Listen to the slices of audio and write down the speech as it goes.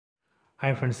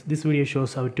Hi friends, this video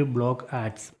shows how to block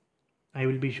ads. I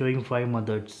will be showing 5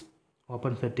 methods.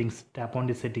 Open settings, tap on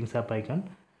the settings app icon,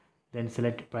 then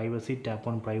select privacy, tap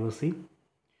on privacy.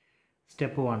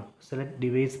 Step 1, select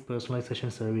device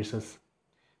personalization services,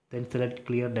 then select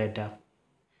clear data,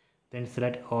 then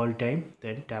select all time,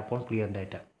 then tap on clear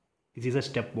data. This is a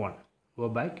step 1. Go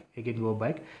back, again go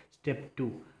back. Step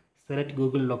 2, select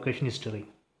Google location history.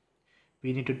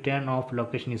 We need to turn off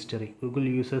location history. Google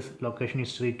uses location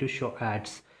history to show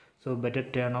ads, so better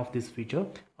turn off this feature.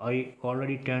 I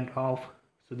already turned off,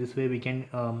 so this way we can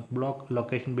block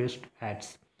location based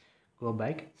ads. Go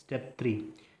back. Step 3,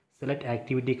 select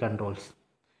activity controls.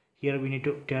 Here we need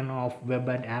to turn off web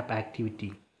and app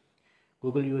activity.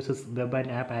 Google uses web and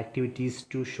app activities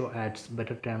to show ads.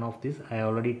 Better turn off this. I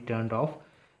already turned off.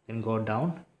 Then go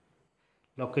down.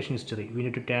 Location history we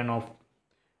need to turn off.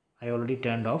 I already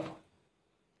turned off.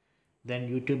 Then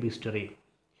YouTube history.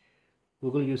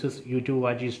 Google uses YouTube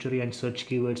watch history and search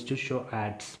keywords to show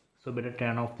ads, so better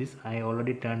turn off this. I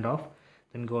already turned off.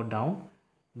 Then go down,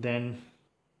 then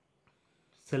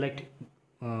select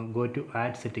go to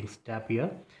ad settings, tap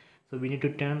here. So we need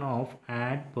to turn off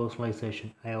ad personalization.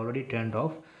 I already turned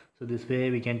off, so this way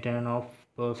we can turn off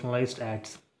personalized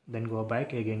ads. Then go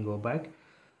back, again go back.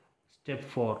 Step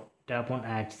 4, tap on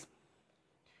ads.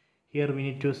 Here we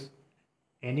need to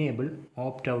enable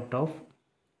opt out of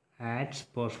ads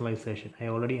personalization. I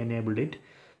already enabled it,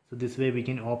 so this way we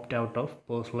can opt out of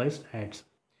personalized ads.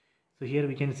 So here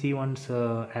we can see one's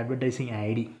advertising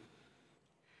ID.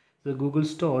 So Google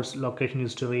stores location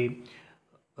history,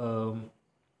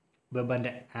 web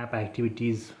and app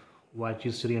activities, watch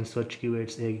history and search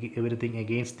keywords, everything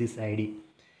against this ID.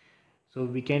 So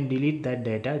we can delete that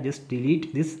data. Just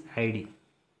delete this ID.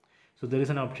 So there is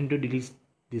an option to delete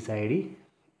this ID.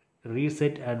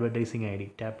 Reset advertising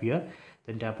ID, tap here,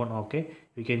 then tap on OK.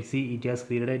 You can see it has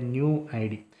created a new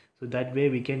ID, so that way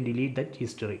we can delete that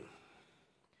history.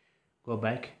 Go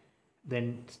back.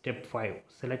 Then step 5,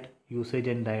 select usage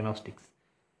and diagnostics.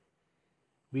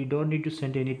 We don't need to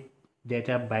send any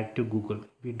data back to Google.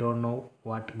 We don't know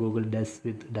what Google does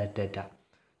with that data,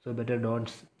 so better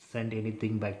don't send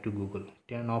anything back to Google.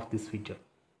 Turn off this feature.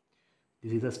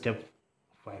 This is a step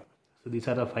 5. So these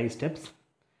are the 5 steps.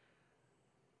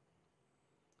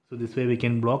 So this way we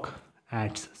can block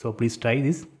ads. So please try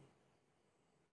this.